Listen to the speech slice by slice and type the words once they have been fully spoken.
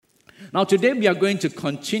Now, today we are going to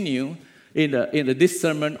continue in this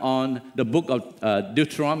sermon on the book of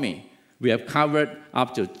Deuteronomy. We have covered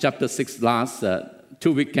up to chapter 6 last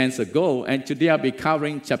 2 weekends ago, and today I'll be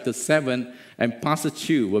covering chapter 7, and Pastor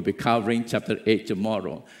Chu will be covering chapter 8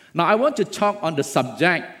 tomorrow. Now, I want to talk on the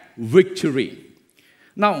subject victory.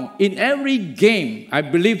 Now, in every game, I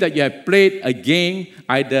believe that you have played a game,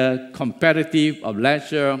 either competitive or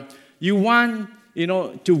leisure. You want,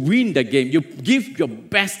 to win the game. You give your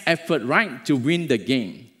best effort, right, to win the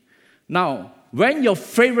game. Now, when your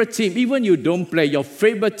favorite team, even you don't play, your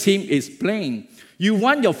favorite team is playing, you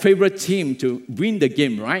want your favorite team to win the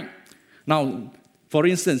game, right? Now, for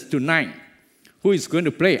instance, tonight, who is going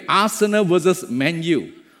to play? Arsenal versus Man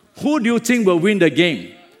U. Who do you think will win the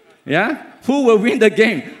game? Yeah? Who will win the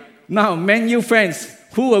game? Now, Man U fans,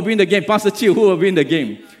 who will win the game? Pastor Chiu, who will win the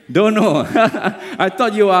game? Don't know. I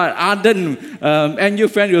thought you are ardent Man U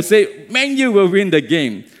fan. You'll say, Man U will win the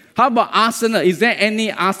game. How about Arsenal? Is there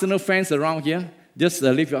any Arsenal fans around here? Just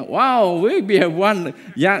lift your hand. Wow, we have one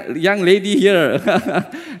young lady here.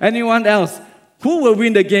 Anyone else? Who will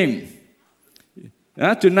win the game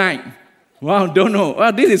tonight? Wow, don't know.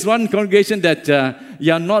 Well, this is one congregation that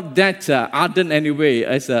you are not that ardent anyway,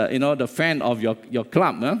 as the fan of your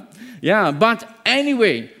club. Huh? Yeah, but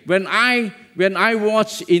anyway, when I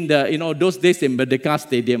watch in the those days in Merdeka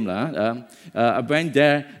Stadium, I went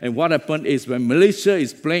there, and what happened is when Malaysia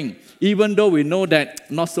is playing, even though we know that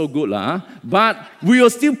not so good, but we will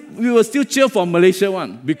still cheer for Malaysia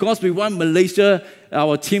one because we want Malaysia,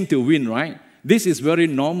 our team, to win, right? This is very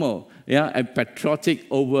normal, and patriotic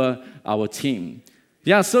over our team.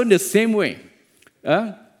 Yeah, so in the same way,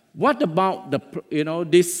 what about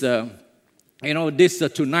this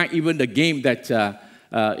tonight? Even the game that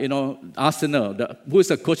Arsenal, who is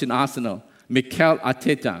the coach in Arsenal, Mikel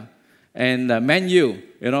Arteta, and Man U,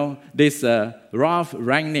 this Ralph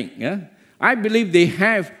Rangnick. Yeah? I believe they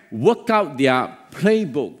have worked out their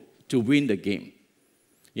playbook to win the game.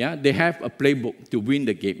 Yeah, they have a playbook to win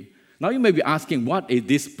the game. Now you may be asking, what is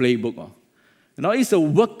this playbook? It's a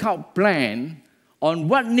workout plan on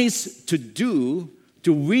what needs to do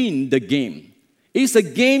to win the game. It's a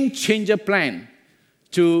game changer plan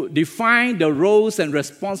to define the roles and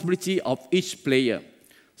responsibility of each player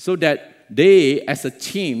so that they, as a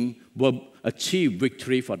team, will achieve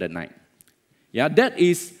victory for the night. Yeah, that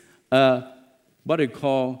is what we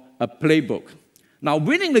call a playbook. Now,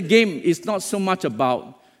 winning the game is not so much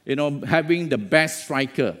about, having the best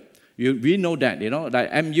striker. We know that,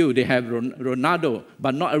 like MU, they have Ronaldo,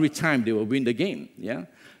 but not every time they will win the game. Yeah?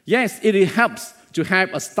 Yes, it helps to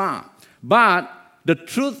have a star, but the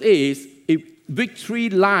truth is, victory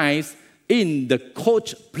lies in the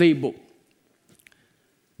coach playbook,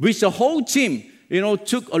 which the whole team,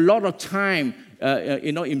 took a lot of time,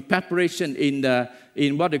 in preparation,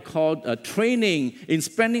 in what they call training, in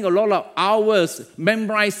spending a lot of hours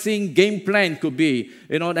memorizing game plan could be,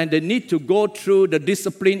 and they need to go through the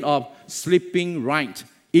discipline of sleeping right,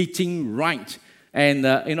 eating right, and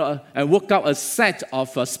work out a set of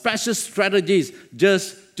special strategies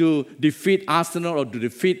just to defeat Arsenal or to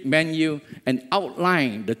defeat Man U and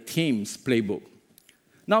outline the team's playbook.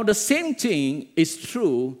 Now, the same thing is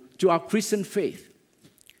true to our Christian faith.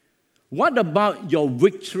 What about your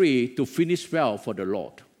victory to finish well for the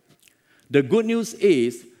Lord? The good news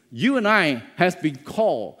is you and I have been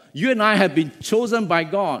called, you and I have been chosen by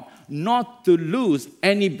God not to lose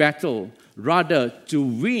any battle, rather to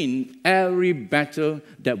win every battle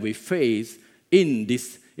that we face in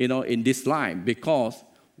this, in this life. Because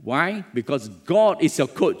why? Because God is your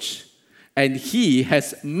coach, and He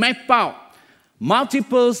has mapped out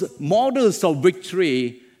multiple models of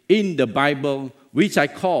victory in the Bible, which I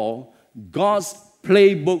call God's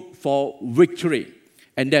playbook for victory.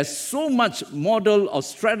 And there's so much model of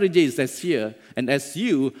strategies that's here, and as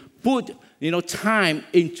you put time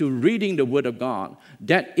into reading the Word of God,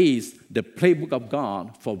 that is the playbook of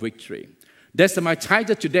God for victory. That's my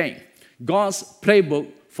title today, God's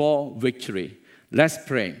playbook for victory. Let's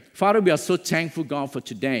pray. Father, we are so thankful, God, for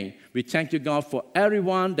today. We thank you, God, for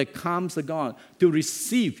everyone that comes, God, to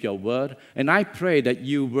receive your word. And I pray that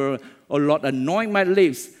you will, oh Lord, anoint my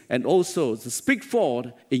lips and also to speak forth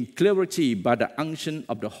in clarity by the unction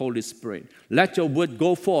of the Holy Spirit. Let your word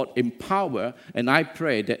go forth in power. And I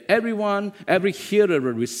pray that everyone, every hearer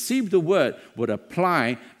will receive the word, will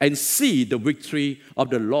apply and see the victory of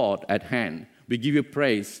the Lord at hand. We give you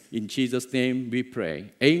praise. In Jesus' name we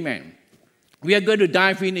pray. Amen. We are going to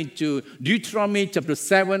dive into Deuteronomy chapter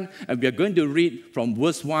 7, and we are going to read from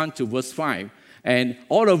verse 1 to verse 5. And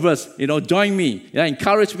all of us, join me.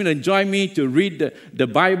 Encourage me to join me to read the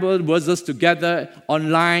Bible verses together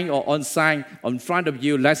online or on site in front of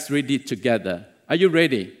you. Let's read it together. Are you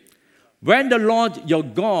ready? When the Lord your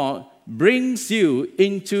God brings you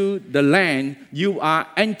into the land you are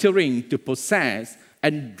entering to possess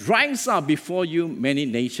and drives out before you many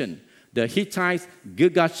nations, the Hittites,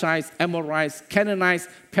 Girgashites, Amorites, Canaanites,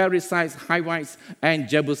 Perizzites, Hivites, and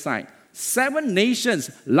Jebusites, 7 nations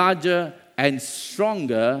larger and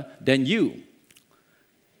stronger than you.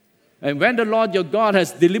 And when the Lord your God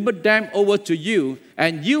has delivered them over to you,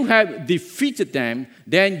 and you have defeated them,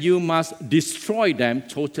 then you must destroy them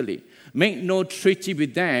totally. Make no treaty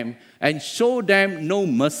with them, and show them no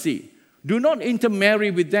mercy. Do not intermarry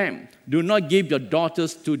with them. Do not give your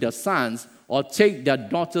daughters to their sons, or take their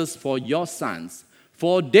daughters for your sons.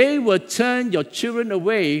 For they will turn your children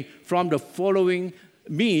away from the following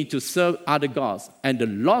me to serve other gods, and the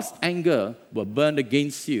Lord's anger will burn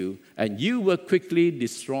against you, and you will quickly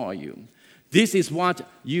destroy you. This is what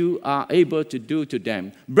you are able to do to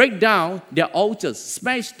them. Break down their altars,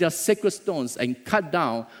 smash their sacred stones, and cut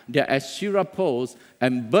down their Asherah poles,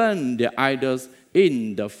 and burn their idols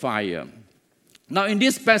in the fire. Now, in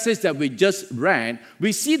this passage that we just read,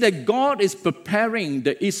 we see that God is preparing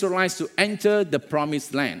the Israelites to enter the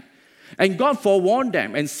promised land. And God forewarned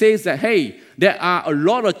them and says that, hey, there are a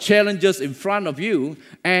lot of challenges in front of you,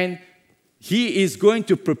 and He is going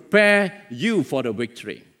to prepare you for the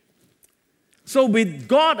victory. So with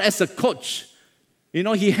God as a coach,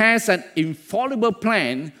 He has an infallible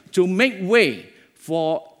plan to make way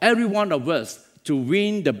for every one of us to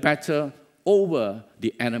win the battle over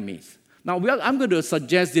the enemies. Now, I'm going to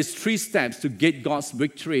suggest these 3 steps to get God's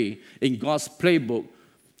victory in God's playbook.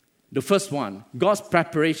 The first one, God's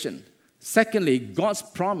preparation. Secondly, God's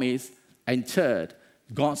promise. And third,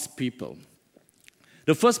 God's people.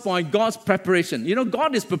 The first point, God's preparation.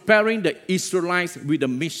 God is preparing the Israelites with a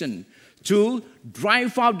mission to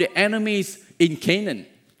drive out the enemies in Canaan.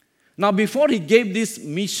 Now, before He gave this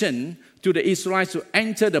mission to the Israelites to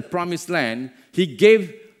enter the promised land, He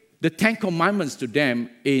gave the 10 commandments to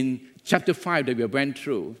them in chapter 5 that we went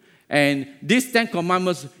through. And these 10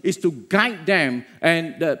 commandments is to guide them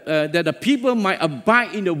and that the people might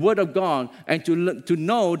abide in the word of God and to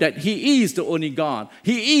know that He is the only God.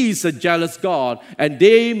 He is a jealous God. And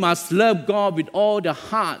they must love God with all their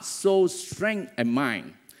heart, soul, strength, and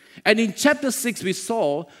mind. And in chapter 6, we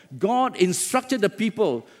saw God instructed the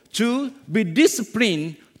people to be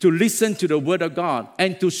disciplined to listen to the word of God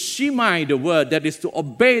and to shema the word, that is to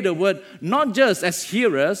obey the word, not just as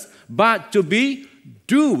hearers, but to be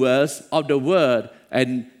doers of the word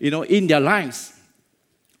and, in their lives.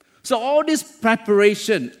 So all these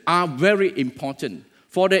preparations are very important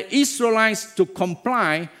for the Israelites to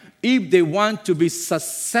comply if they want to be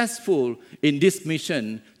successful in this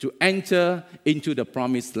mission to enter into the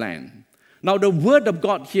promised land. Now, the word of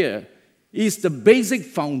God here is the basic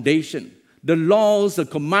foundation. The laws, the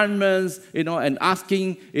commandments, and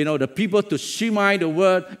asking, the people to shema the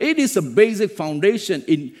word. It is a basic foundation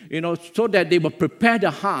so that they will prepare their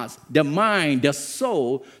hearts, their mind, their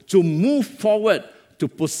soul to move forward to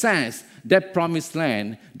possess that promised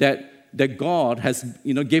land that God has,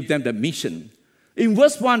 gave them the mission. In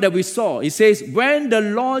verse 1 that we saw, it says, when the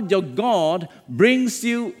Lord your God brings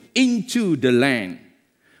you into the land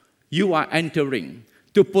you are entering,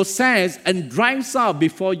 to possess and drives out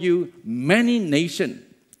before you many nations.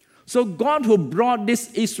 So God, who brought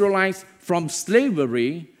these Israelites from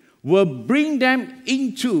slavery, will bring them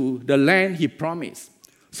into the land He promised.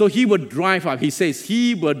 So He will drive out. He says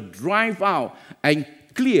He will drive out and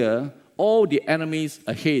clear all the enemies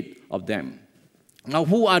ahead of them. Now,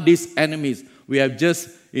 who are these enemies? We have just,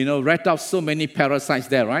 read out so many parasites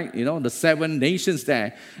there, right? The 7 nations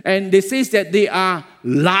there. And they say that they are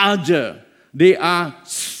larger. They are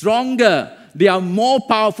stronger. They are more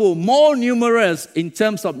powerful, more numerous in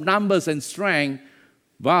terms of numbers and strength.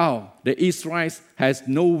 Wow, the Israelites has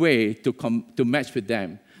no way to match with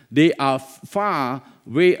them. They are far,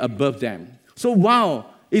 way above them. So wow,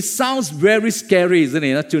 it sounds very scary, isn't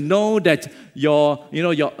it? To know that your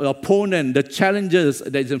opponent, the challenges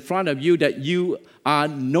that is in front of you, that you are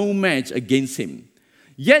no match against him.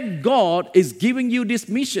 Yet God is giving you this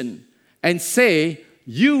mission and say,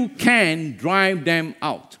 you can drive them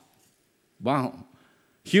out. Wow.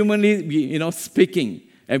 Humanly, speaking,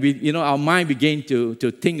 and we, our mind begin to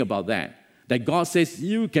think about that. That God says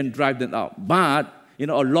you can drive them out. But, a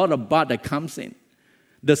lot of but that comes in.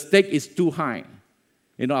 The stake is too high.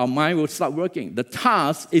 Our mind will start working. The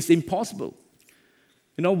task is impossible.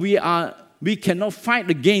 We cannot fight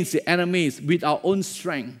against the enemies with our own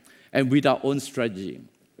strength and with our own strategy.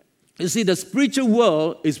 You see, the spiritual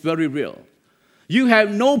world is very real. You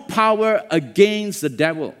have no power against the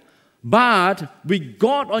devil. But with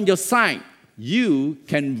God on your side, you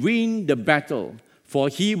can win the battle. For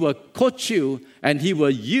he will coach you and he will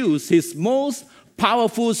use his most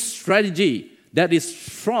powerful strategy that is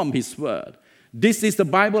from his word. This is the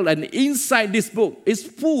Bible, and inside this book is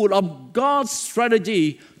full of God's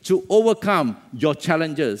strategy to overcome your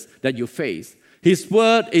challenges that you face. His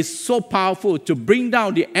word is so powerful to bring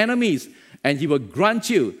down the enemies, and he will grant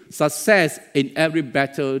you success in every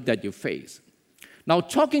battle that you face. Now,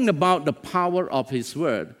 talking about the power of his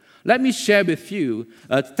word, let me share with you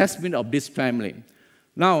a testimony of this family.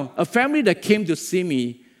 Now, a family that came to see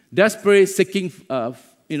me, desperately seeking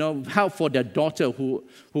help for their daughter who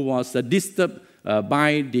was disturbed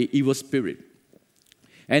by the evil spirit.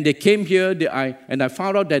 And they came here, and I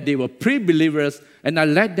found out that they were pre-believers, and I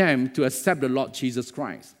led them to accept the Lord Jesus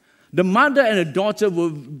Christ. The mother and the daughter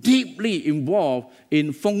were deeply involved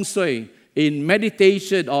in feng shui, in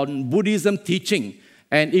meditation, on Buddhism teaching,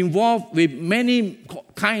 and involved with many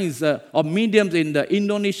kinds of mediums in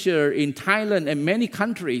Indonesia, in Thailand, and many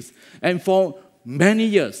countries. And for many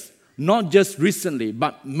years, not just recently,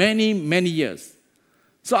 but many, many years.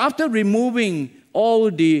 So after removing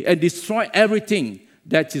and destroy everything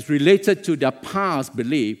that is related to their past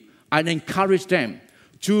belief, I encourage them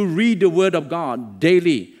to read the Word of God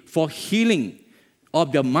daily for healing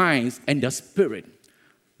of their minds and their spirit.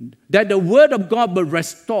 That the Word of God will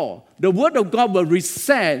restore, the Word of God will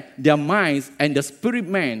reset their minds and the spirit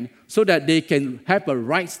man so that they can have a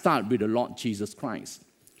right start with the Lord Jesus Christ.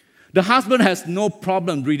 The husband has no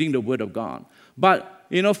problem reading the Word of God. But,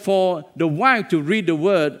 for the wife to read the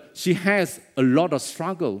Word, she has a lot of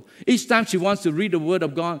struggle. Each time she wants to read the Word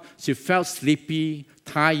of God, she felt sleepy,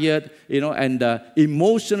 tired, and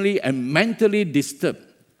emotionally and mentally disturbed.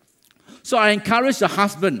 So I encourage the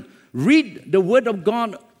husband, read the Word of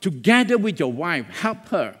God together with your wife. Help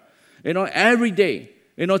her, every day.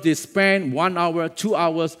 They spend 1 hour, 2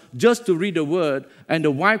 hours just to read the Word, and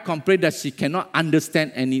the wife complained that she cannot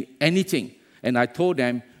understand anything. And I told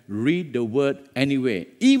them, read the Word anyway,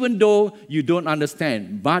 even though you don't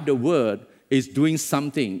understand, but the Word is doing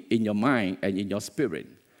something in your mind and in your spirit.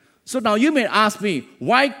 So now you may ask me,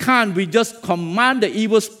 why can't we just command the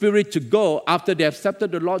evil spirit to go after they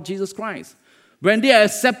accepted the Lord Jesus Christ? When they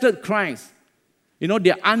accepted Christ,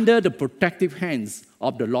 they're under the protective hands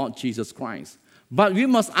of the Lord Jesus Christ. But we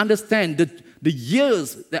must understand that the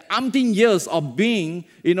umpteen years of being,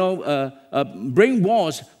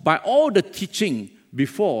 brainwashed by all the teaching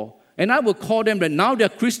before. And I will call them that now they're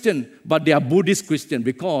Christian, but they are Buddhist Christian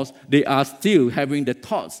because they are still having the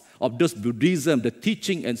thoughts of this Buddhism, the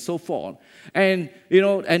teaching, and so forth. And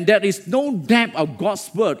there is no depth of God's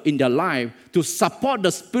word in their life to support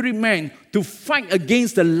the spirit man to fight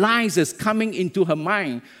against the lies that's coming into her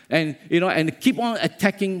mind and keep on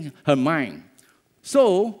attacking her mind.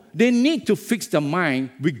 So they need to fix their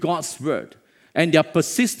mind with God's word. And their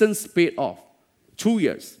persistence paid off. 2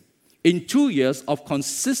 years. In 2 years of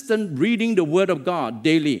consistent reading the Word of God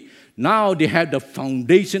daily, now they have the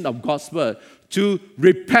foundation of God's Word to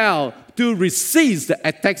repel, to resist the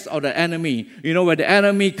attacks of the enemy. When the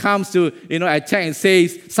enemy comes to, attack and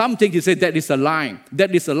says something, he says, that is a lie.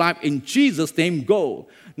 That is a lie. In Jesus' name, go.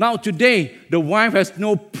 Now today, the wife has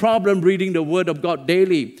no problem reading the Word of God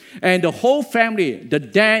daily. And the whole family, the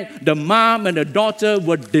dad, the mom, and the daughter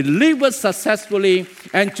were delivered successfully.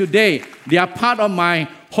 And today, they are part of my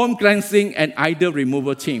home cleansing and idol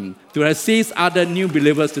removal team to assist other new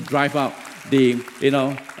believers to drive out the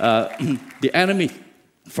enemy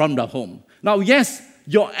from the home. Now, yes,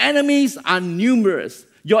 your enemies are numerous.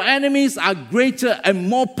 Your enemies are greater and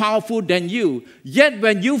more powerful than you. Yet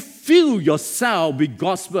when you fill yourself with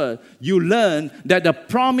God's word, you learn that the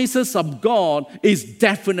promises of God is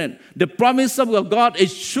definite. The promise of God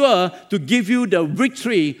is sure to give you the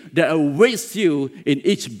victory that awaits you in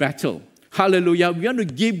each battle. Hallelujah. We want to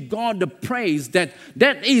give God the praise that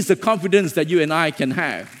is the confidence that you and I can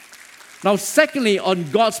have. Now, secondly, on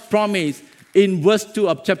God's promise, in verse 2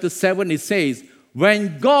 of chapter 7, it says,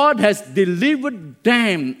 when God has delivered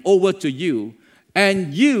them over to you,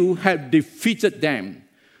 and you have defeated them.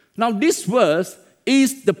 Now, this verse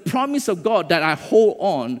is the promise of God that I hold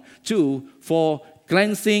on to for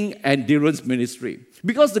cleansing and deliverance ministry.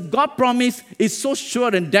 Because the God promise is so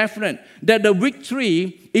sure and definite that the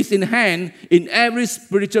victory is in hand in every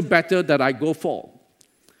spiritual battle that I go for.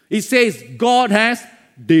 It says, God has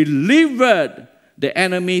delivered the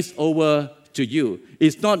enemies over to you.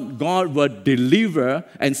 It's not God will deliver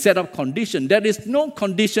and set up condition. There is no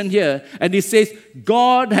condition here. And it says,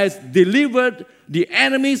 God has delivered the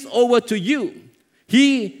enemies over to you.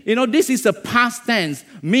 This is a past tense,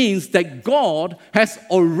 means that God has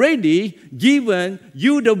already given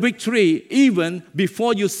you the victory even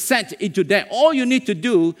before you set into that. All you need to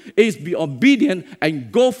do is be obedient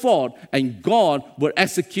and go forth, and God will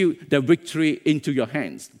execute the victory into your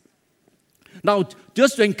hands. Now,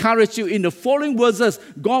 just to encourage you, in the following verses,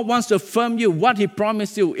 God wants to affirm you what He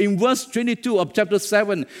promised you. In verse 22 of chapter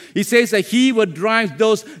 7, He says that He will drive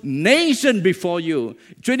those nations before you.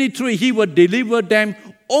 23, He will deliver them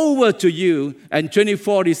over to you. And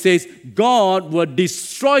 24, He says, God will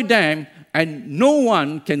destroy them and no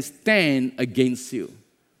one can stand against you.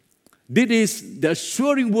 This is the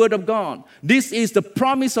assuring word of God. This is the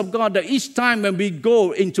promise of God that each time when we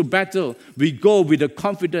go into battle, we go with the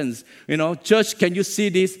confidence. Church, can you see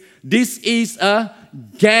this? This is a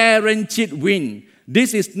guaranteed win.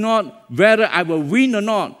 This is not whether I will win or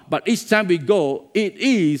not, but each time we go, it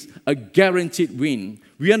is a guaranteed win.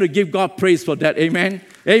 We want to give God praise for that. Amen?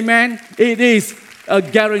 Amen? It is a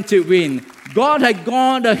guaranteed win. God had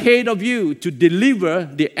gone ahead of you to deliver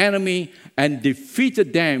the enemy and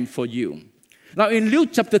defeated them for you. Now in Luke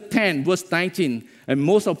chapter 10, verse 19, and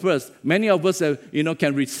many of us,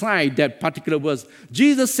 can recite that particular verse.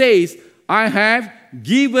 Jesus says, I have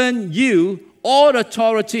given you all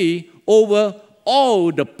authority over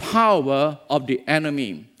all the power of the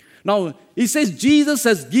enemy. Now, it says Jesus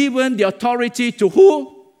has given the authority to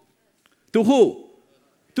who? To who?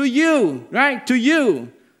 To you, right? To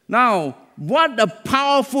you. Now, what a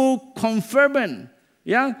powerful confirmation.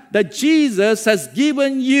 That Jesus has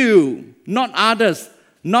given you, not others,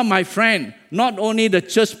 not my friend, not only the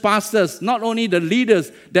church pastors, not only the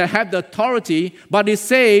leaders that have the authority, but it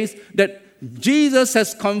says that Jesus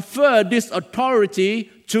has conferred this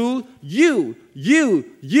authority to you,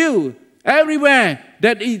 everywhere.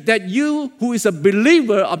 That you who is a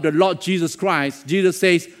believer of the Lord Jesus Christ, Jesus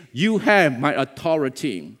says, you have my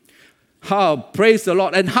authority. Praise the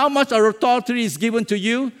Lord. And how much authority is given to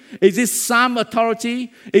you? Is it some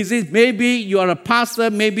authority? Is it maybe you are a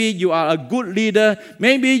pastor, maybe you are a good leader,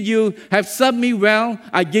 maybe you have served me well,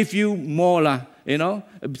 I give you more, a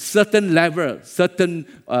certain level,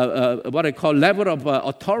 what I call level of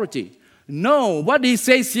authority. No, what he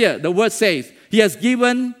says here, the word says, he has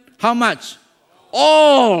given how much?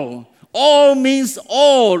 All. All means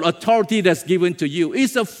all authority that's given to you.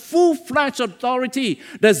 It's a full-fledged authority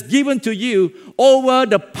that's given to you over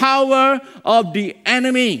the power of the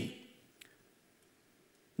enemy.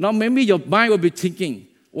 Now, maybe your mind will be thinking,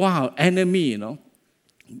 wow, enemy,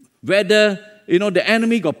 whether, the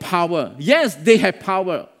enemy got power. Yes, they have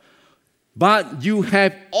power, but you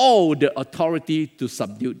have all the authority to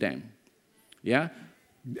subdue them. Yeah?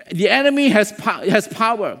 The enemy has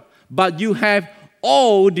power, but you have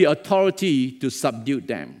all the authority to subdue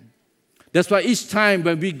them. That's why each time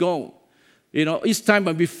when we go, each time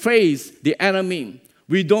when we face the enemy,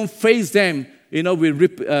 we don't face them,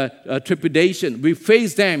 with trepidation. We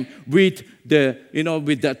face them with the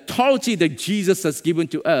authority that Jesus has given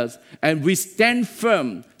to us, and we stand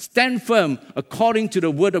firm according to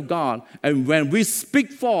the word of God. And when we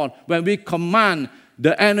speak forth, when we command,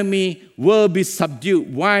 the enemy will be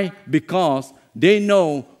subdued. Why? Because they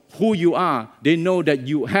know who you are. They know that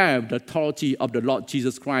you have the authority of the Lord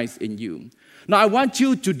Jesus Christ in you. Now, I want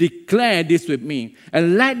you to declare this with me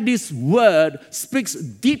and let this word speak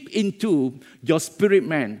deep into your spirit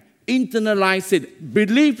man. Internalize it.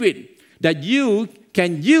 Believe it, that you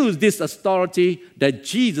can use this authority that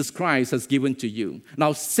Jesus Christ has given to you.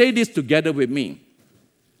 Now, say this together with me.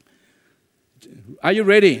 Are you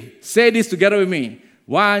ready? Say this together with me.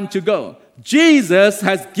 1, 2, go. Jesus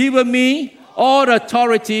has given me all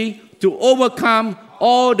authority to overcome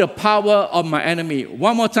all the power of my enemy.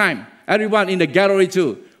 One more time. Everyone in the gallery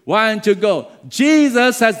too. 1, 2, go.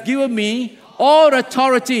 Jesus has given me all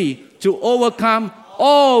authority to overcome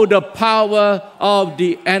all the power of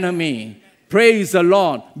the enemy. Praise the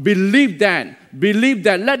Lord. Believe that. Believe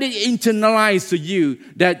that. Let it internalize to you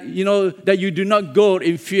that that you do not go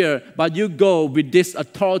in fear, but you go with this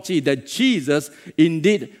authority that Jesus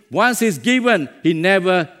indeed, once He's given, He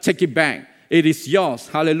never take it back. It is yours.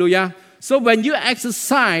 Hallelujah. So when you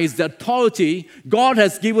exercise the authority God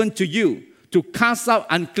has given to you to cast out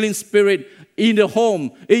unclean spirit in the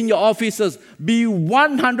home, in your offices, be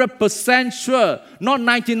 100% sure, not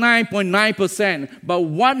 99.9%, but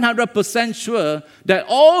 100% sure that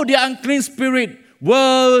all the unclean spirit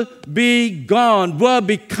will be gone, will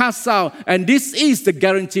be cast out. And this is the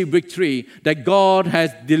guaranteed victory that God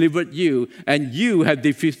has delivered you, and you have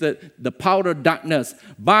defeated the power of darkness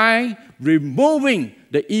by removing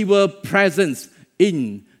the evil presence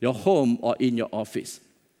in your home or in your office.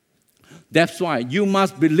 That's why you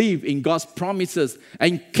must believe in God's promises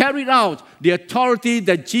and carry out the authority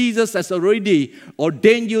that Jesus has already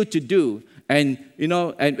ordained you to do. And,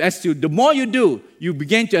 the more you do, you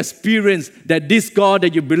begin to experience that this God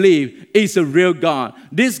that you believe is a real God.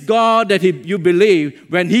 This God that you believe,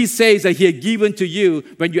 when He says that He has given to you,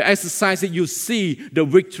 when you exercise it, you see the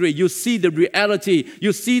victory, you see the reality,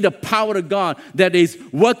 you see the power of God that is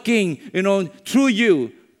working, through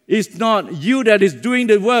you. It's not you that is doing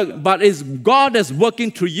the work, but it's God that's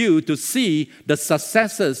working through you to see the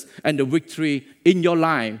successes and the victory in your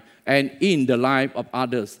life and in the life of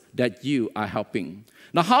others that you are helping.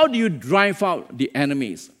 Now, how do you drive out the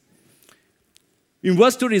enemies? In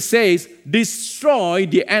verse 2, it says, destroy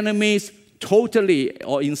the enemies totally,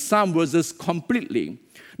 or in some verses, completely.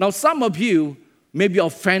 Now, some of you may be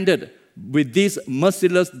offended with this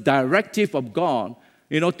merciless directive of God,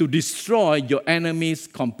 to destroy your enemies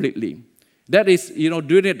completely. That is,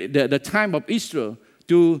 during the time of Israel,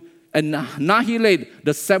 to annihilate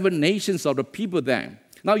the 7 nations of the people there.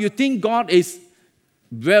 Now, you think God is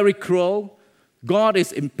very cruel, God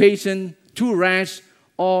is impatient, too rash,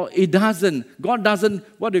 or God doesn't,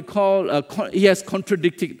 He has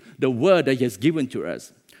contradicted the word that He has given to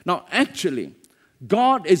us. Now, actually,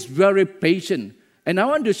 God is very patient, and I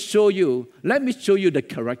want to let me show you the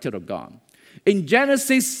character of God. In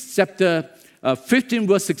Genesis chapter 15,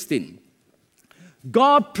 verse 16,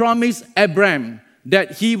 God promised Abraham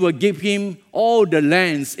that He will give him all the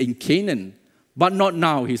lands in Canaan. But not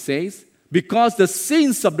now, He says, because the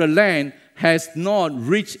sins of the land has not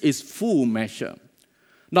reached its full measure.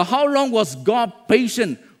 Now, how long was God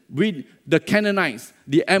patient with the Canaanites,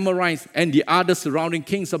 the Amorites, and the other surrounding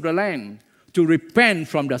kings of the land to repent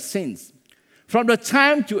from their sins? From the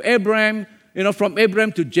time to Abraham, from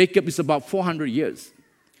Abraham to Jacob is about 400 years.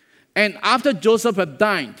 And after Joseph had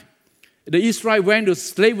died, the Israelites went to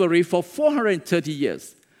slavery for 430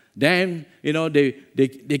 years. Then,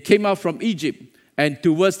 they came out from Egypt and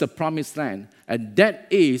towards the promised land. And that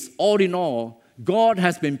is, all in all, God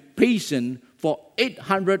has been patient for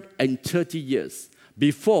 830 years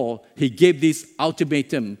before He gave this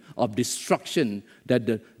ultimatum of destruction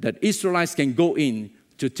that Israelites can go in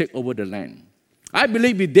to take over the land. I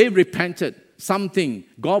believe if they repented,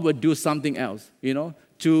 God would do something else,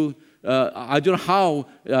 I don't know how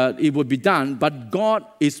it would be done, but God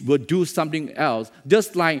would do something else.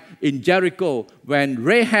 Just like in Jericho, when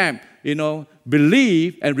Rahab,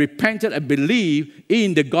 believed and repented and believed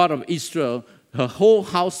in the God of Israel, her whole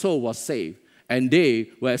household was saved. And they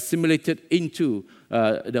were assimilated into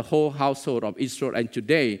the whole household of Israel. And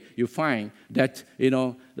today, you find that,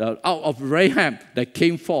 out of Rahab that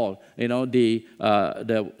came forth, the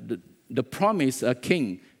promised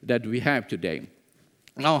king that we have today.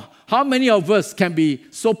 Now, how many of us can be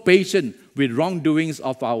so patient with wrongdoings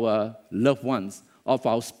of our loved ones, of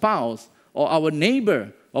our spouse, or our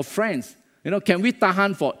neighbor, or friends? Can we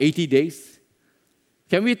tahan for 80 days?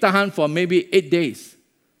 Can we tahan for maybe 8 days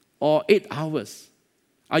or 8 hours?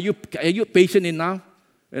 Are you patient enough?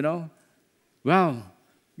 Well,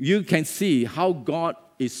 you can see how God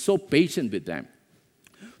is so patient with them.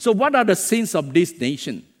 So what are the sins of this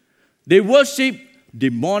nation? They worship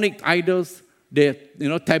demonic idols. They,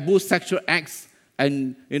 taboo sexual acts,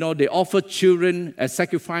 and, they offer children as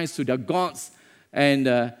sacrifice to their gods, and,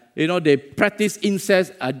 they practice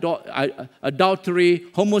incest, adultery,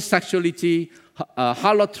 homosexuality,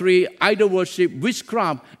 harlotry, idol worship,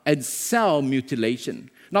 witchcraft, and self-mutilation.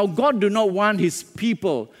 Now, God do not want His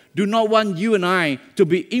people, do not want you and I to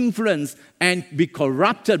be influenced and be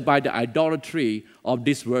corrupted by the idolatry of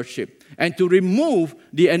this worship. And to remove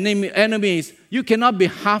the enemies, you cannot be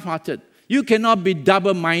half-hearted. You cannot be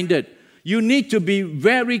double-minded. You need to be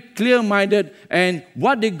very clear-minded. And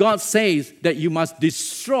what did God say? That you must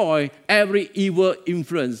destroy every evil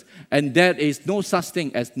influence. And there is no such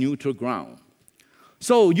thing as neutral ground.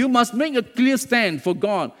 So you must make a clear stand for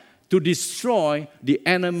God to destroy the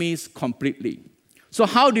enemies completely. So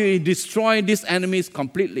how do you destroy these enemies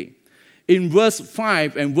completely? In verse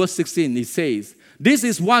 5 and verse 16, it says, this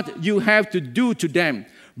is what you have to do to them.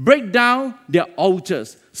 Break down their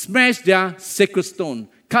altars, smash their sacred stone,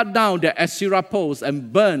 cut down their Asherah poles,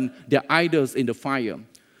 and burn their idols in the fire.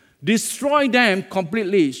 Destroy them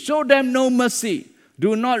completely. Show them no mercy.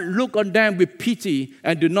 Do not look on them with pity,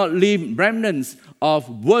 and do not leave remnants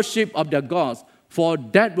of worship of their gods, for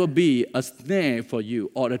that will be a snare for you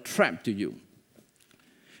or a trap to you.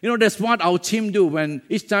 That's what our team do when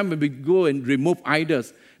each time when we go and remove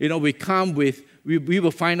idols. We come with, we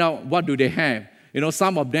will find out what do they have.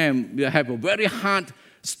 Some of them have a very hard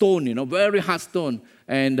stone, very hard stone.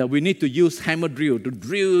 And we need to use hammer drill to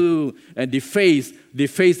drill and deface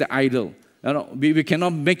the idol. We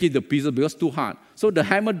cannot make it the pieces because it's too hard. So the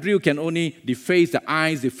hammer drill can only deface the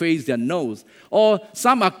eyes, deface their nose. Or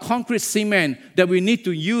some are concrete cement that we need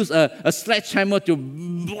to use a sledgehammer to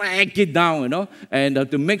whack it down, and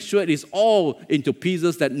to make sure it is all into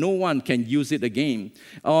pieces that no one can use it again.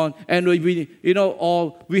 And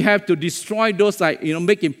or we have to destroy those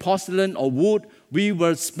making porcelain or wood. We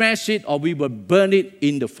will smash it or we will burn it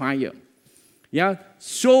in the fire. Yeah,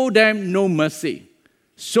 show them no mercy.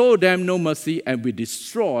 Show them no mercy, and we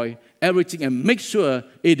destroy everything and make sure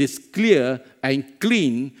it is clear and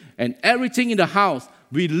clean, and everything in the house.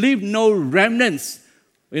 We leave no remnants,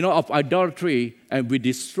 of idolatry, and we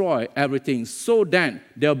destroy everything so that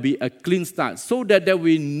there'll be a clean start, so that there will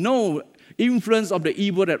be no influence of the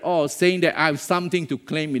evil at all, saying that I have something to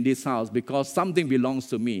claim in this house because something belongs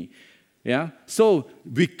to me. Yeah, so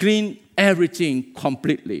we clean everything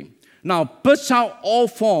completely. Now, purge out all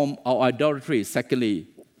form of idolatry. Secondly,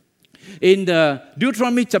 in the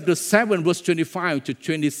Deuteronomy chapter 7, verse 25 to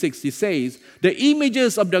 26, it says, the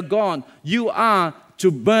images of the God you are to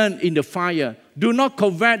burn in the fire. Do not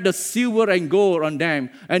covet the silver and gold on them,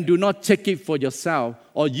 and do not take it for yourself,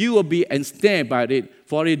 or you will be ensnared by it,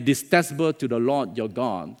 for it is detestable to the Lord your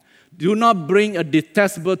God. Do not bring a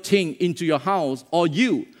detestable thing into your house, or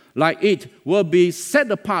you, like it, will be set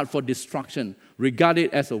apart for destruction. Regard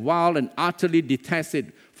it as a wild and utterly detest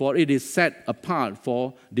it, for it is set apart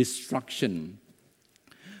for destruction.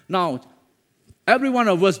 Now, every one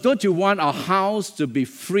of us, don't you want our house to be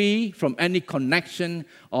free from any connection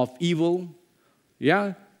of evil?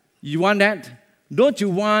 Yeah? You want that? Don't you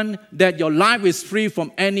want that your life is free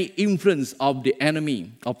from any influence of the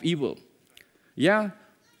enemy, of evil? Yeah?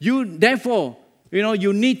 Therefore,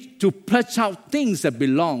 you need to purge out things that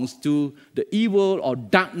belongs to the evil or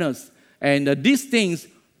darkness. And these things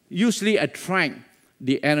usually attract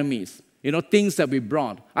the enemies, things that we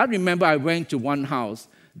brought. I remember I went to one house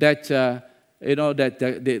that, the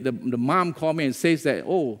mom called me and says that,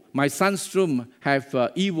 my son's room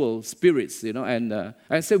have evil spirits, and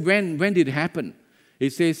I said, when did it happen?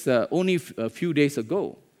 He says, only a few days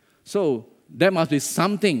ago. So there must be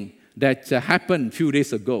something that happened a few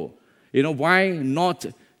days ago. Why not,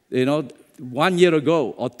 1 year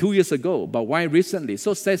ago or 2 years ago, but why recently?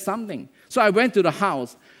 So say something. So I went to the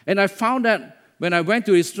house, and I found that when I went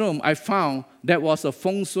to his room, I found that was a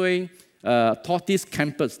feng shui tortoise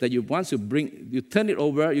compass that you turn it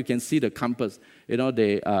over, you can see the compass,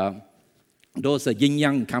 those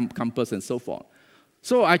yin-yang compass and so forth.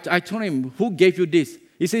 So I told him, who gave you this?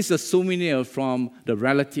 He says, it's a souvenir from the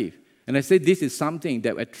relative. And I said, this is something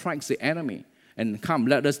that attracts the enemy. And come,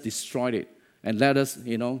 let us destroy it. And let us,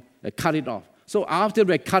 cut it off. So after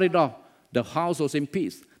we cut it off, the house was in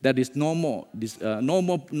peace. There is no more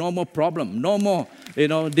problem. No more,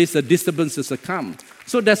 these disturbances that come.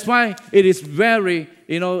 So that's why it is very,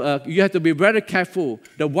 you have to be very careful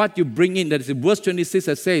that what you bring in. That is in verse 26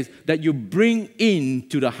 that says that you bring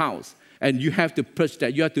into the house. And you have to purge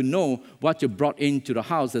that. You have to know what you brought into the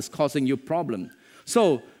house that's causing you problem.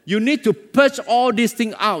 So you need to purge all these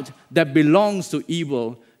things out that belongs to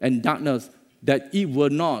evil and darkness, that it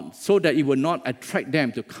will not, so that it will not attract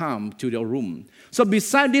them to come to your room. So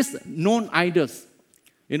beside these known idols,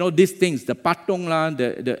 these things, the patong,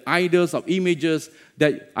 the idols of images,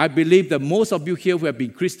 that I believe that most of you here who have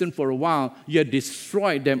been Christian for a while, you have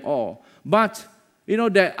destroyed them all. But,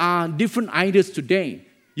 there are different idols today.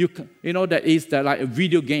 That is like a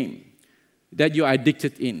video game that you are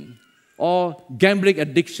addicted in. Or gambling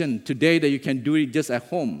addiction today that you can do it just at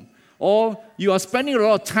home. Or you are spending a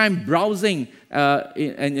lot of time browsing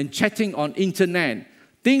and chatting on internet.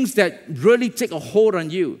 Things that really take a hold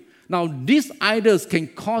on you. Now, these idols can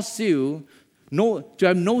cause you to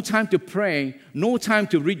have no time to pray, no time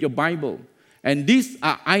to read your Bible. And these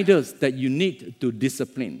are idols that you need to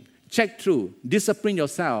discipline. Check through, discipline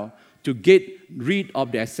yourself to get rid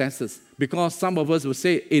of the excesses. Because some of us will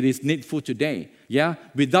say it is needful today. Yeah,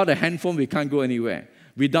 without a handphone, we can't go anywhere.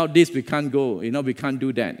 Without this, we can't go. We can't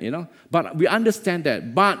do that. But we understand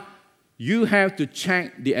that. But you have to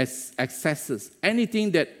check the excesses.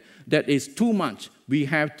 Anything that is too much, we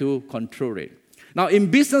have to control it. Now,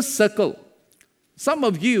 in business circle, some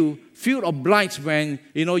of you feel obliged when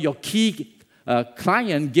your key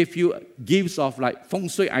client give you gifts of like feng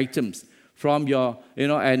shui items from your,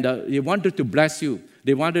 and they wanted to bless you.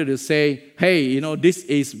 They wanted to say, hey, this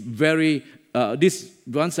is very, this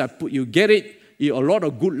once I put, you get it, a lot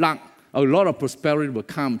of good luck, a lot of prosperity will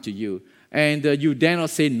come to you. And you dare not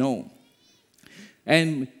say no.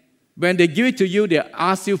 And when they give it to you, they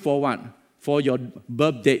ask you for what? For your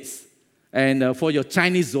birth dates and for your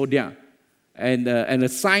Chinese zodiac. and the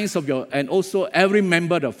signs of your, and also every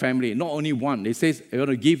member of the family, not only one. It says you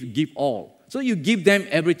want to give all. So you give them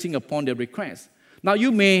everything upon their request. Now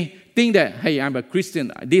you may think that, hey, I'm a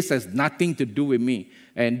Christian. This has nothing to do with me.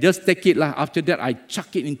 And just take it. After that, I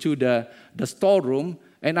chuck it into the storeroom,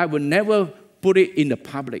 and I will never put it in the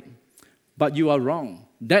public. But you are wrong.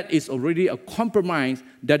 That is already a compromise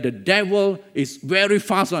that the devil is very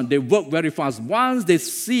fast on. They work very fast. Once they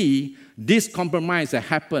see this compromise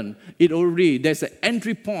happen, there's an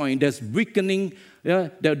entry point that's weakening,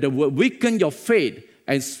 that will weaken your faith.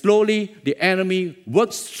 And slowly the enemy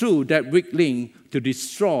works through that weak link to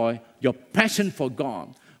destroy your passion for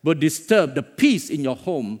God, will disturb the peace in your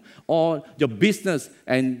home or your business,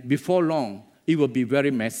 and before long, it will be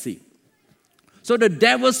very messy. So the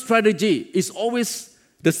devil's strategy is always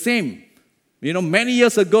the same. Many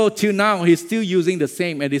years ago till now, he's still using the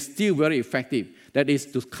same, and it's still very effective. That is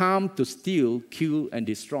to come to steal, kill, and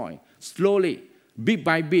destroy. Slowly, bit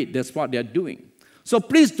by bit, that's what they're doing. So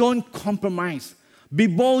please don't compromise. Be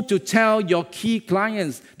bold to tell your key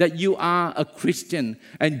clients that you are a Christian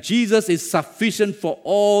and Jesus is sufficient for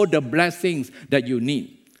all the blessings that you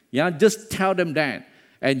need. Yeah, just tell them that,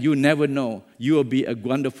 and you never know. You will be a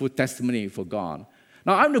wonderful testimony for God.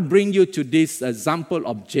 Now, I want to bring you to this example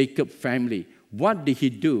of Jacob's family. What did he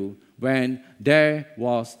do when there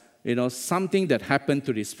was something that happened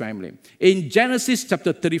to his family? In Genesis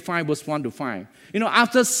chapter 35, verse 1 to 5,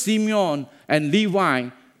 after Simeon and Levi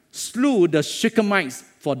slew the Shechemites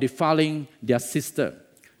for defiling their sister,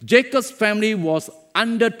 Jacob's family was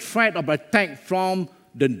under threat of attack from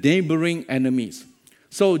the neighboring enemies.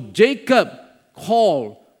 So Jacob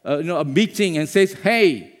called a meeting and says,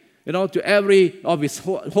 hey, to every of his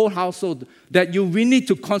whole household, that we need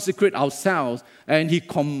to consecrate ourselves. And he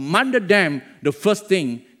commanded them, the first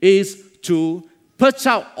thing is to purge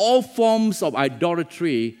out all forms of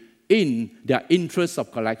idolatry in their interest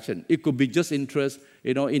of collection. It could be just interest,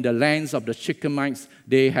 in the lands of the Shechemites.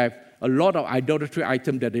 They have a lot of idolatry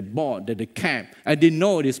items that they bought, that they kept, and they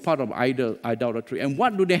know it is part of idolatry. And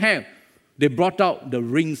what do they have? They brought out the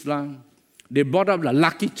rings, they brought out the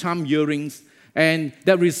lucky charm earrings, and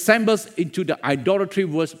that resembles into the idolatry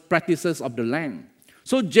practices of the land.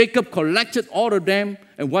 So Jacob collected all of them,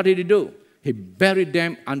 and what did he do? He buried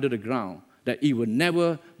them under the ground, that it would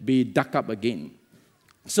never be dug up again.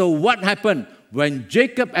 So what happened when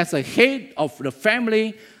Jacob, as a head of the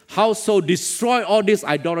family household, destroyed all these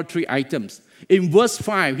idolatry items? In verse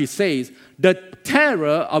 5, he says, the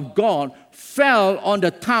terror of God fell on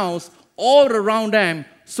the towns all around them,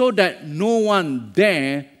 so that no one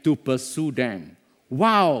dared to pursue them.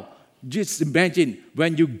 Wow! Just imagine,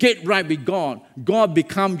 when you get right with God, God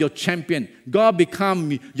becomes your champion, God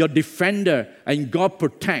becomes your defender, and God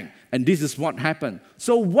protects. And this is what happened.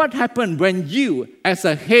 So what happened when you, as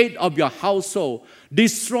a head of your household,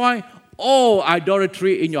 destroy all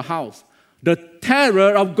idolatry in your house? The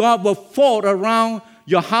terror of God will fall around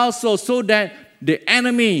your household, so that the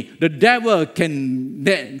enemy, the devil, can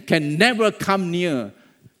never come near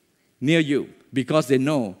you, because they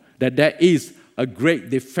know that there is a great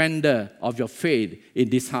defender of your faith in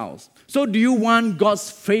this house. So do you want God's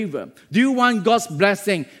favor? Do you want God's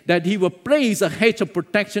blessing, that he will place a hedge of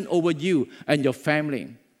protection over you and your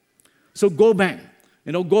family? So go back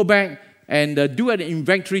and do an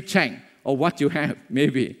inventory check of what you have,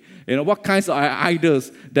 maybe. What kinds of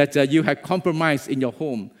idols that you have compromised in your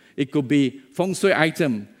home. It could be feng shui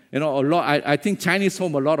item. A lot. I think Chinese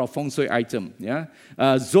home, a lot of feng shui item. Yeah,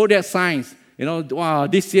 zodiac signs. Wow,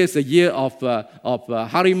 this year is the year of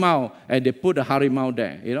Harimau, and they put a Harimau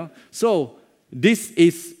there. So this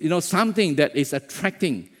is something that is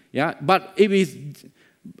attracting. Yeah, but if it's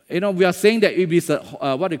we are saying that if it's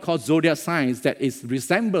what they call zodiac signs that is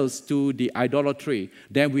resembles to the idolatry,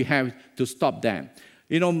 then we have to stop that.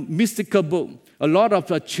 Mystical book. A lot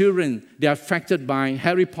of children, they are affected by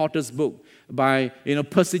Harry Potter's book, by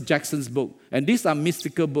Percy Jackson's book, and these are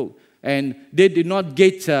mystical books, and they did not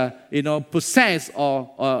get possessed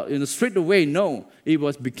or straight away. No,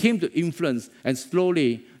 it became to influence, and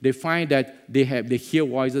slowly they find that they hear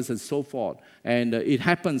voices and so forth, and it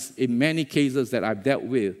happens in many cases that I've dealt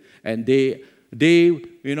with, and they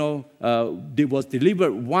was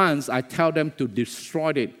delivered once. I tell them to destroy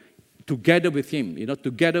it. Together with him,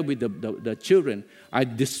 together with the children, I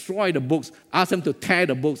destroy the books, ask them to tear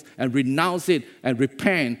the books and renounce it and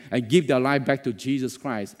repent and give their life back to Jesus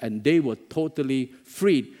Christ. And they were totally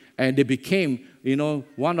freed. And they became,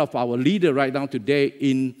 one of our leaders right now today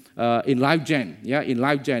in LifeGen. Yeah, in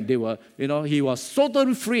LifeGen, they were, he was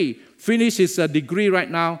totally free, finished his degree right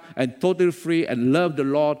now, and totally free and loved the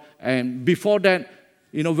Lord. And before that,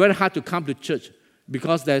 very hard to come to church.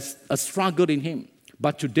 because there's a struggle in him.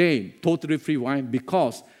 But today, totally free. Why?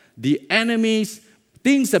 Because the enemies,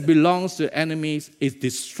 things that belongs to enemies is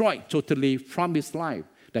destroyed totally from his life,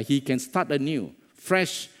 that he can start anew,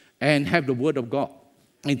 fresh, and have the word of God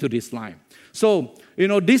into this life. So,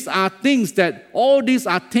 these are things that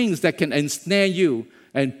can ensnare you.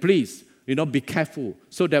 And please, be careful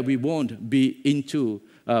so that we won't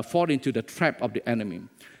fall into the trap of the enemy.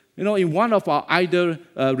 In one of our idol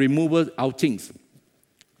removal outings,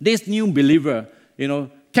 this new believer,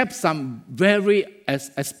 kept some very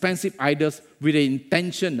expensive idols with the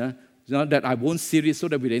intention, that I won't see it, so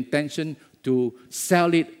that with the intention to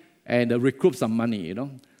sell it and recoup some money,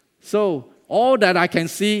 So all that I can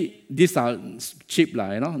see, these are cheap,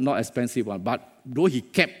 not expensive one. But though he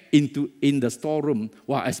kept in the storeroom,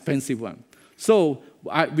 expensive one. So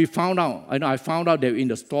I found out they're in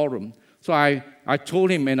the storeroom. So I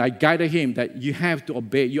told him and I guided him that you have to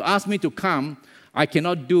obey. You asked me to come, I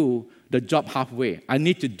cannot do the job halfway. I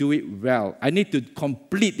need to do it well. I need to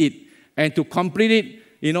complete it. And to complete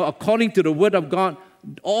it, according to the word of God,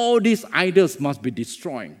 all these idols must be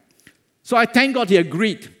destroyed. So I thank God he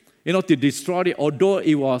agreed, to destroy it, although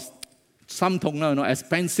it was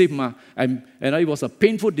expensive, and it was a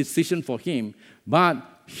painful decision for him. But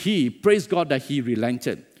praise God that he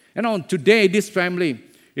relented. Today, this family,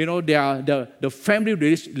 the family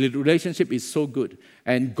relationship is so good.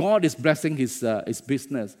 And God is blessing his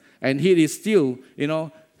business. And he is still,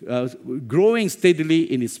 growing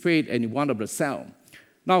steadily in his faith and he wanted to sell.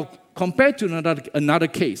 Now, compared to another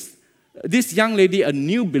case, this young lady, a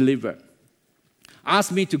new believer,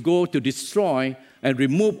 asked me to go to destroy and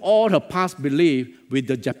remove all her past belief with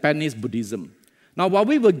the Japanese Buddhism. Now, while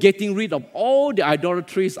we were getting rid of all the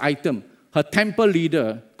idolatrous items, her temple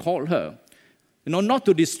leader called her, not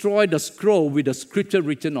to destroy the scroll with the scripture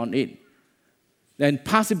written on it, and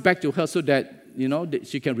pass it back to her so that, that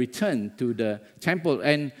she can return to the temple.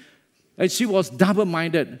 And she was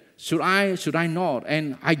double-minded. Should I not?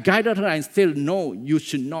 And I guided her and said, no, you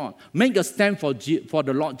should not. Make a stand for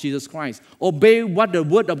the Lord Jesus Christ. Obey what the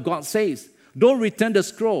word of God says. Don't return the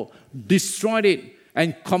scroll. Destroy it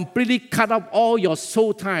and completely cut off all your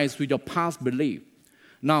soul ties with your past belief.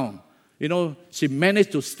 Now, she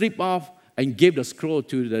managed to slip off and gave the scroll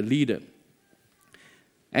to the leader.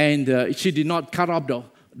 And she did not cut off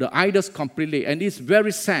the idols completely. And it's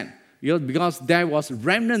very sad, because there was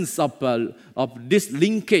remnants of this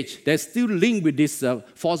linkage. They're still linked with these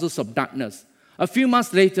forces of darkness. A few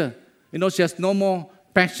months later, she has no more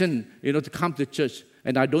passion, to come to church.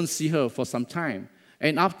 And I don't see her for some time.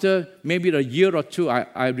 And after maybe a year or two,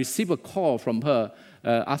 I received a call from her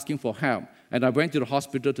asking for help. And I went to the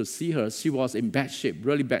hospital to see her. She was in bad shape,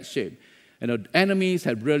 really bad shape. And the enemies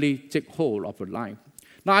had really taken hold of her life.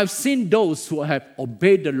 Now, I've seen those who have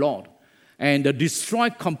obeyed the Lord and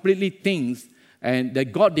destroyed completely things and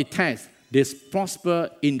that God detests, they prosper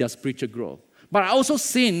in their spiritual growth. But I also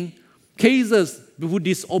seen cases who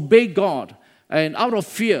disobeyed God and out of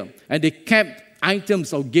fear, and they kept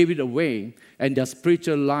items or gave it away, and their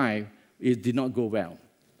spiritual life did not go well.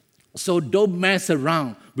 So don't mess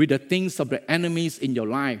around with the things of the enemies in your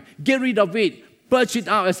life. Get rid of it. Purge it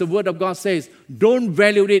out, as the word of God says. Don't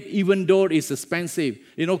value it even though it's expensive.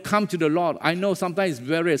 Come to the Lord. I know sometimes it's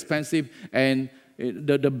very expensive, and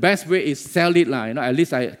the best way is sell it. At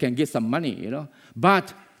least I can get some money,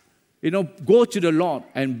 But, go to the Lord,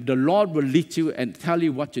 and the Lord will lead you and tell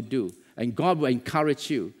you what to do. And God will encourage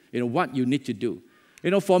you, what you need to do.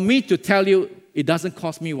 For me to tell you, it doesn't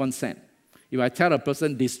cost me 1 cent. If I tell a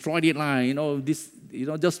person, destroy it,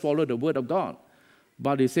 just follow the word of God.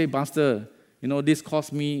 But they say, Pastor, this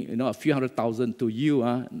cost me, a few $100,000 to you,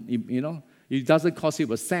 it doesn't cost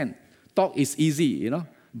you a cent. Talk is easy,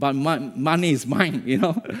 but money is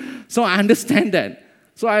mine, So I understand that.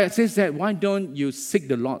 So I say that, why don't you seek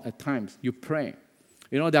the Lord at times? You pray.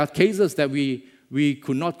 There are cases that we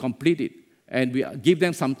could not complete it, and we give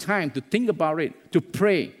them some time to think about it, to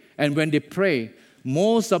pray. And when they pray,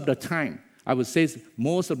 most of the time, I would say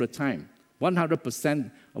most of the time,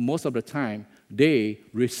 100% most of the time, they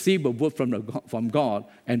receive a word from God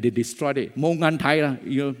and they destroy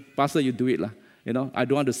it. Pastor, you do it. I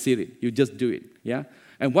don't want to see it. You just do it. Yeah?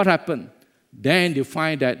 And what happened? Then you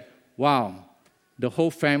find that, wow, the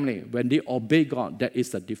whole family, when they obey God, that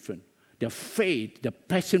is the difference. Their faith, their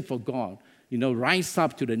passion for God, rise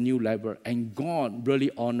up to the new level, and God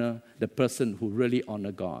really honor the person who really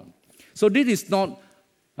honor God. So this is not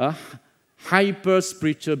a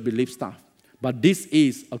hyper-spiritual belief stuff, but this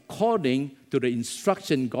is according to the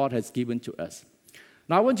instruction God has given to us.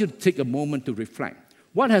 Now, I want you to take a moment to reflect.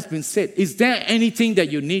 What has been said? Is there anything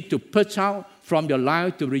that you need to purge out from your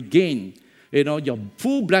life to regain your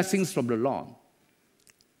full blessings from the Lord.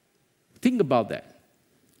 Think about that.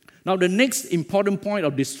 Now, the next important point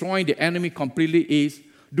of destroying the enemy completely is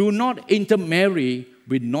do not intermarry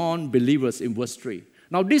with non-believers in verse 3.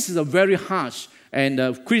 Now, this is a very harsh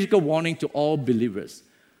and critical warning to all believers.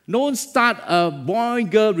 Don't start a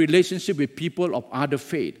boy-girl relationship with people of other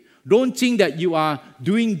faith. Don't think that you are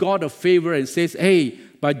doing God a favor and says, hey,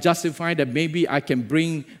 by justifying that maybe I can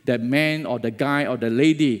bring that man or the guy or the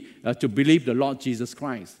lady to believe the Lord Jesus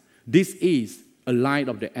Christ. This is a lie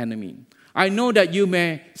of the enemy. I know that you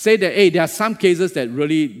may say that, hey, there are some cases that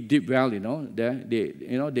really did well,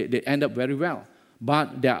 they end up very well.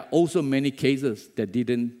 But there are also many cases that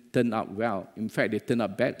didn't turn out well. In fact, they turned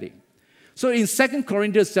out badly. So in 2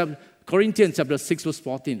 Corinthians chapter 6, verse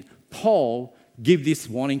 14, Paul gives this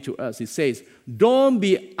warning to us. He says, don't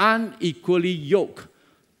be unequally yoked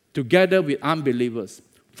together with unbelievers.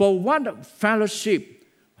 For what fellowship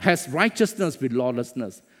has righteousness with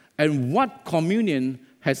lawlessness? And what communion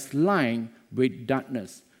has light with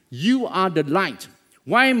darkness? You are the light.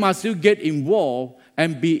 Why must you get involved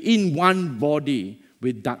and be in one body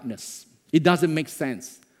with darkness? It doesn't make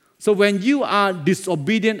sense. So when you are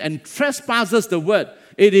disobedient and trespasses the word,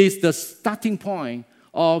 it is the starting point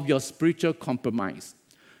of your spiritual compromise.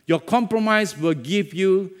 Your compromise will give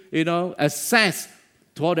you, access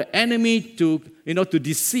for the enemy to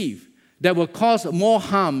deceive. That will cause more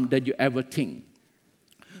harm than you ever think.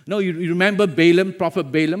 No, you remember Balaam,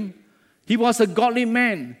 Prophet Balaam? He was a godly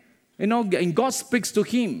man, and God speaks to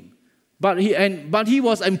him. But he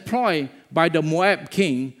was employed by the Moab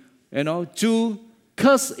king, to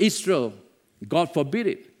curse Israel. God forbid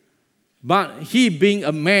it. But he, being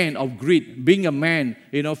a man of greed, being a man,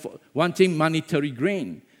 wanting monetary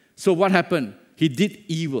gain. So what happened? He did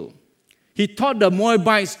evil. He taught the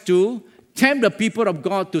Moabites to tempt the people of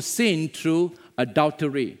God to sin through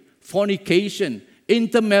adultery, fornication,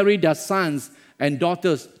 intermarry their sons and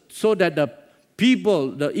daughters so that the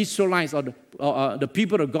people, the Israelites or the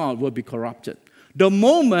people of God will be corrupted. The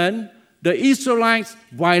moment the Israelites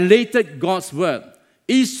violated God's word,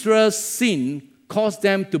 Israel's sin caused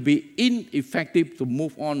them to be ineffective to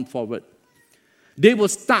move on forward. They were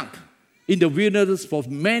stuck in the wilderness for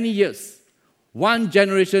many years. One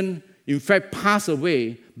generation, in fact, passed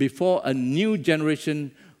away before a new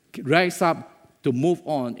generation rise up to move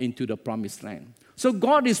on into the promised land. So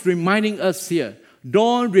God is reminding us here,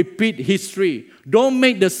 don't repeat history. Don't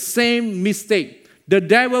make the same mistake. The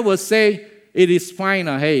devil will say, it is fine,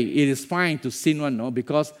 it is fine to sin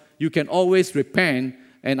because you can always repent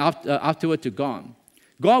and afterward to God.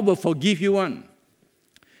 God will forgive you one.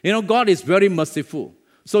 God is very merciful.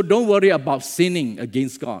 So don't worry about sinning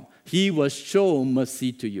against God. He will show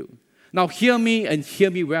mercy to you. Now hear me and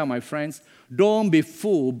hear me well, my friends. Don't be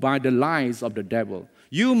fooled by the lies of the devil.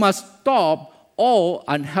 You must stop all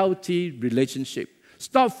unhealthy relationship.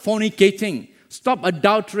 Stop fornicating. Stop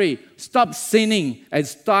adultery. Stop sinning and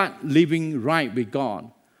start living right with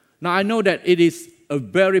God. Now I know that it is a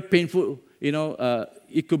very painful,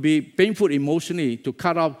 it could be painful emotionally to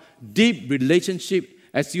cut off deep relationship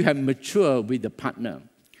as you have matured with the partner.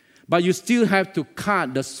 But you still have to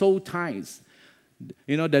cut the soul ties,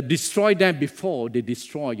 that destroy them before they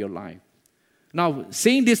destroy your life. Now,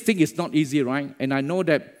 saying this thing is not easy, right? And I know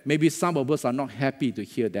that maybe some of us are not happy to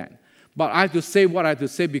hear that. But I have to say what I have to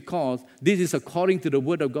say because this is according to the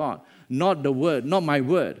word of God, not my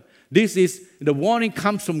word. This is, the warning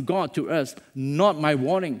comes from God to us, not my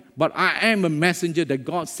warning. But I am a messenger that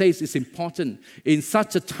God says is important. In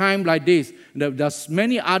such a time like this, there's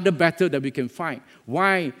many other battles that we can fight.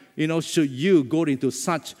 Why, should you go into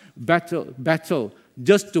such battle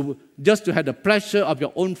just to have the pleasure of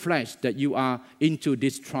your own flesh that you are into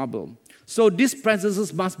this trouble? So these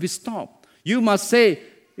practices must be stopped. You must say,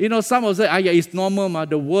 some will say, it's normal,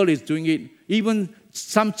 the world is doing it. Even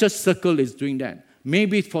some church circle is doing that.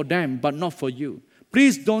 Maybe it's for them, but not for you.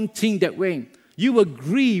 Please don't think that way. You will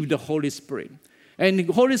grieve the Holy Spirit. And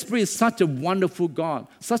the Holy Spirit is such a wonderful God,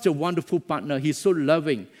 such a wonderful partner. He's so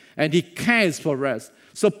loving, and He cares for us.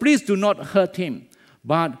 So please do not hurt Him,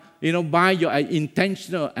 but, by your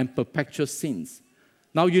intentional and perpetual sins.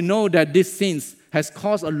 Now, you know that these sins has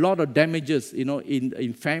caused a lot of damages,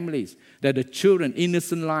 in families, that the children,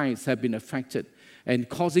 innocent lives have been affected and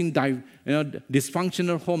causing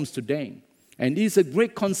dysfunctional homes today. And it is a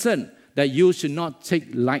great concern that you should not take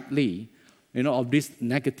lightly, of these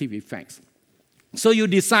negative effects. So you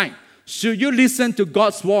decide, should you listen to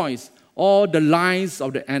God's voice or the lies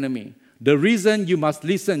of the enemy? The reason you must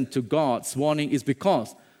listen to God's warning is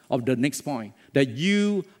because of the next point, that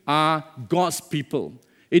you are God's people.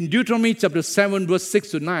 In Deuteronomy chapter 7, verse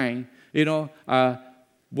 6 to 9,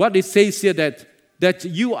 what it says here that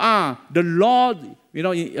you are the Lord,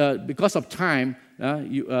 because of time,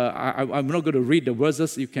 I'm not going to read the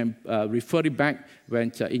verses. You can refer it back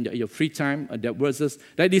when in your free time, the verses.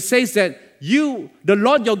 That it says that the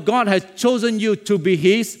Lord your God has chosen you to be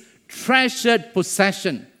His treasured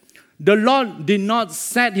possession. The Lord did not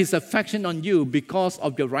set His affection on you because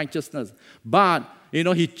of your righteousness, but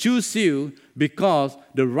He chose you because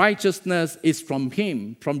the righteousness is from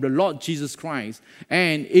Him, from the Lord Jesus Christ.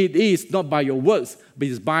 And it is not by your works, but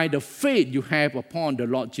it's by the faith you have upon the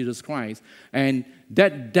Lord Jesus Christ. And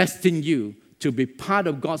that destines you to be part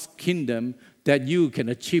of God's kingdom, that you can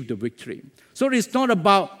achieve the victory. So it's not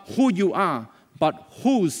about who you are, but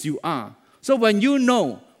whose you are. So when you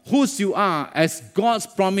know whose you are as God's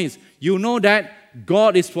promise, you know that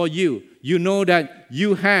God is for you. You know that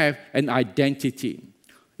you have an identity.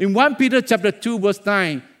 In 1 Peter chapter 2, verse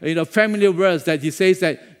 9, in a familiar verse that he says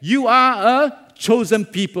that you are a chosen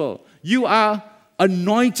people. You are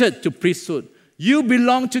anointed to priesthood. You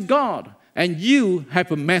belong to God, and you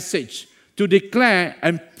have a message to declare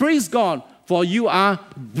and praise God, for you are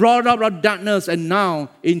brought out of darkness and now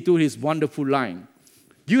into His wonderful light.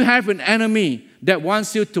 You have an enemy that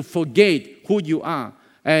wants you to forget who you are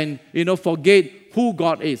and, forget who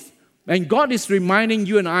God is. And God is reminding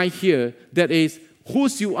you and I here that is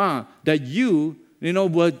whose you are, that you,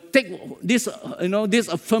 will take this, this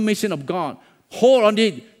affirmation of God, hold on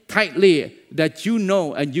it tightly, that you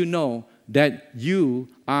know that you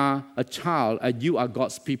are a child and you are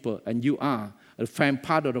God's people and you are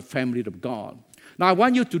part of the family of God. Now, I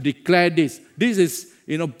want you to declare this. This is,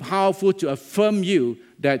 powerful to affirm you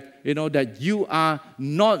that, that you are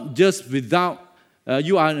not just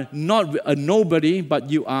you are not a nobody, but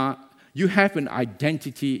you have an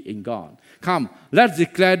identity in God. Come, let's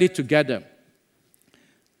declare it together.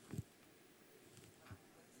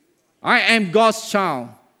 I am God's child.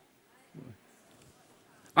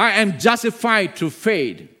 I am justified through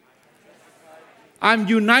faith. I'm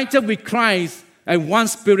united with Christ and one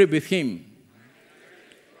spirit with Him.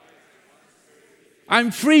 I'm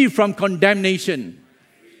free from condemnation.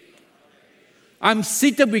 I'm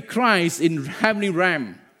seated with Christ in heavenly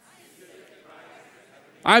realm.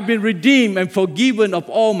 I've been redeemed and forgiven of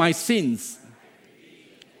all my sins.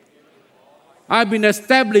 I've been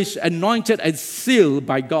established, anointed, and sealed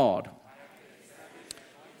by God.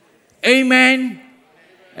 Amen.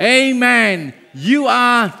 Amen. You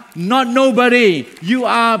are not nobody. You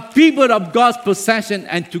are people of God's possession,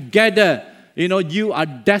 and together, you are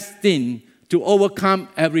destined to overcome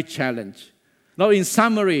every challenge. Now, in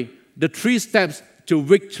summary, the 3 steps to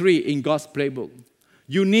victory in God's playbook.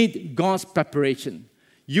 You need God's preparation.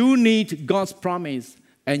 You need God's promise,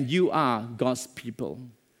 and you are God's people.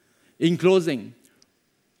 In closing,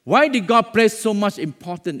 why did God place so much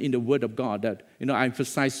importance in the Word of God that I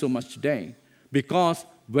emphasize so much today? Because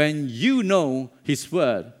when you know His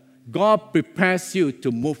Word, God prepares you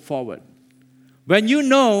to move forward. When you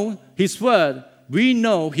know His Word, we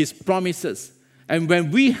know His promises. And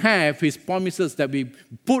when we have His promises that we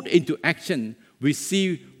put into action, we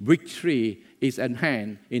see victory is at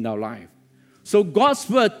hand in our life. So God's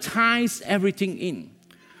Word ties everything in.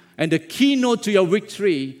 And the keynote to your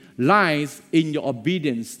victory lies in your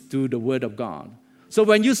obedience to the Word of God. So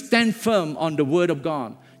when you stand firm on the Word of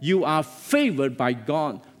God, you are favored by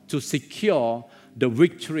God to secure the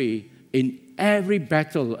victory in every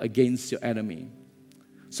battle against your enemy.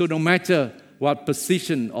 So no matter what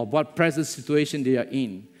position or what present situation they are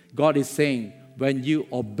in, God is saying, when you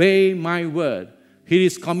obey my word, He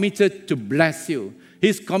is committed to bless you.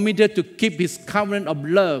 He's committed to keep His covenant of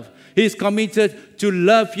love. He's committed to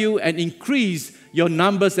love you and increase your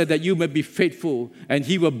numbers so that you may be faithful. And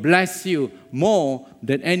He will bless you more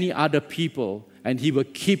than any other people. And He will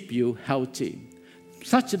keep you healthy.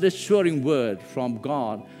 Such an assuring word from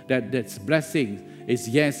God that this blessing is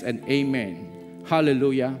yes and amen.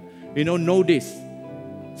 Hallelujah. Know this.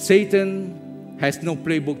 Satan has no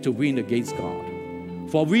playbook to win against God.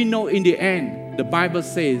 For we know in the end, the Bible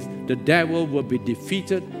says the devil will be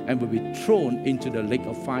defeated and will be thrown into the lake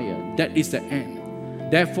of fire. That is the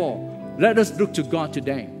end. Therefore, let us look to God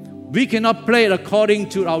today. We cannot play it according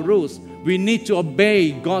to our rules. We need to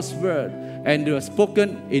obey God's word. And they are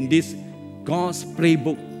spoken in this God's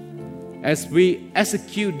playbook. As we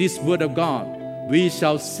execute this word of God, we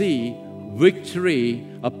shall see victory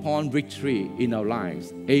upon victory in our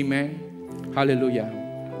lives. Amen. Hallelujah.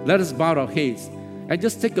 Let us bow our heads and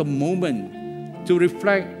just take a moment to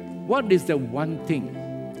reflect, what is the one thing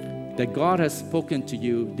that God has spoken to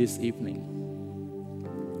you this evening?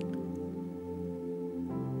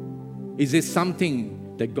 Is it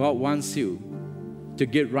something that God wants you to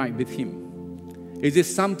get right with Him? Is it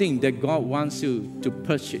something that God wants you to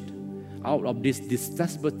purge it out of this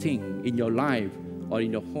detestable thing in your life or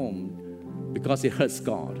in your home because it hurts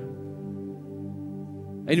God?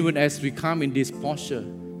 And even as we come in this posture,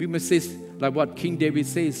 we must say, like what King David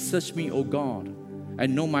says, search me, O God,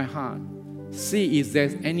 and know my heart. See if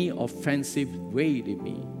there's any offensive way in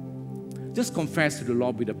me. Just confess to the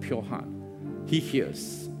Lord with a pure heart. He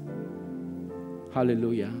hears.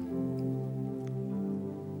 Hallelujah.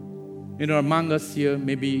 Among us here,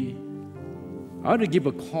 maybe I want to give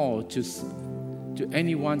a call to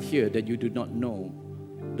anyone here that you do not know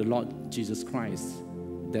the Lord Jesus Christ,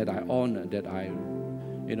 that I honor, that I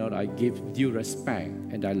give due respect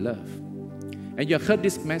and I love. And you heard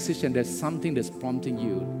this message and there's something that's prompting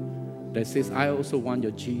you that says, I also want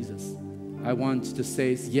your Jesus. I want to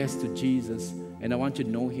say yes to Jesus and I want to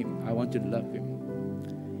know Him. I want to love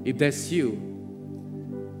Him. If that's you,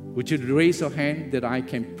 would you raise your hand that I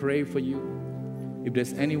can pray for you? If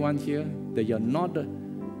there's anyone here that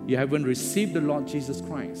you haven't received the Lord Jesus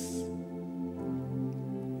Christ,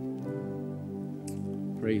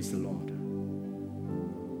 praise the Lord.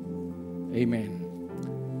 Amen.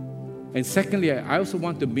 And secondly, I also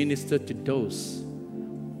want to minister to those.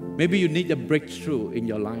 Maybe you need a breakthrough in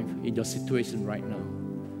your life, in your situation right now.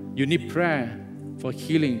 You need prayer for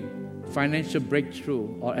healing, financial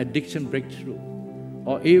breakthrough, or addiction breakthrough,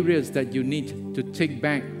 or areas that you need to take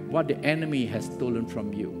back what the enemy has stolen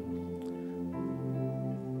from you.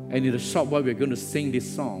 And in a short while, we're going to sing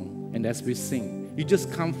this song. And as we sing, you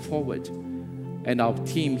just come forward. And our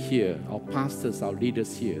team here, our pastors, our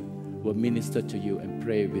leaders here, will minister to you and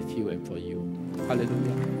pray with you and for you.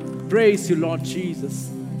 Hallelujah. Praise you, Lord Jesus.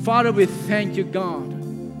 Father, we thank you,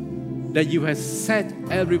 God, that you have set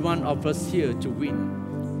every one of us here to win.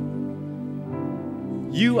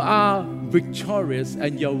 You are victorious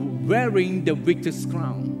and you're wearing the victor's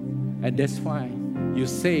crown. And that's why you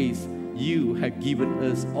say you have given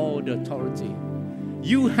us all the authority.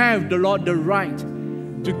 You have, the Lord, the right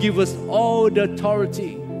to give us all the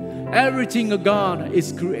authority. Everything of God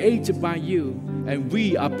is created by you, and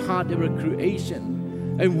we are part of the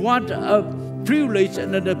creation. And what a privilege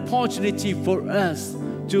and an opportunity for us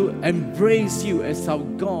to embrace you as our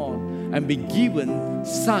God and be given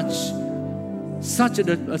such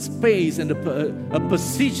a space and a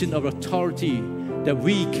position of authority that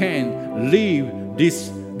we can live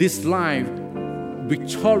this life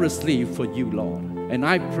victoriously for you, Lord. And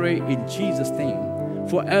I pray in Jesus' name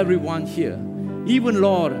for everyone here. Even,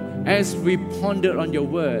 Lord, as we ponder on your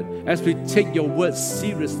word, as we take your word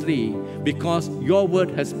seriously, because your word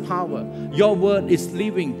has power, your word is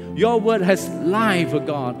living, your word has life, oh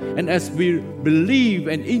God. And as we believe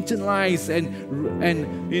and internalize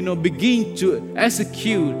and begin to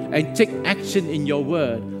execute and take action in your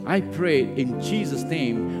word, I pray in Jesus'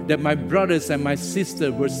 name that my brothers and my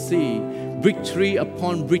sisters will see victory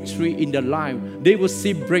upon victory in their life. They will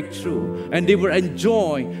see breakthrough and they will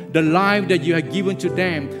enjoy the life that you have given to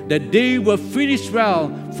them, that they will finish well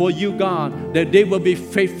for you, God, that they will be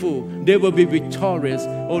faithful, they will be victorious,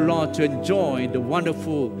 oh Lord, to enjoy the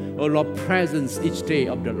wonderful, oh Lord, presence each day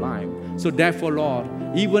of their life. So therefore, Lord,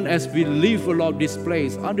 even as we leave, oh Lord, this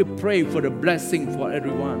place, I want to pray for the blessing for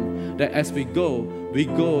everyone, that as we go,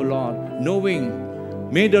 Lord,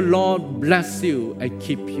 knowing, may the Lord bless you and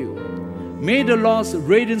keep you. May the Lord's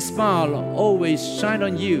radiant smile always shine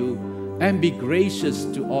on you and be gracious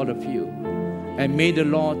to all of you. And may the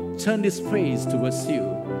Lord turn His face towards you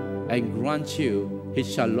and grant you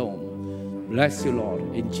His shalom. Bless you, Lord.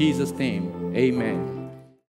 In Jesus' name, amen.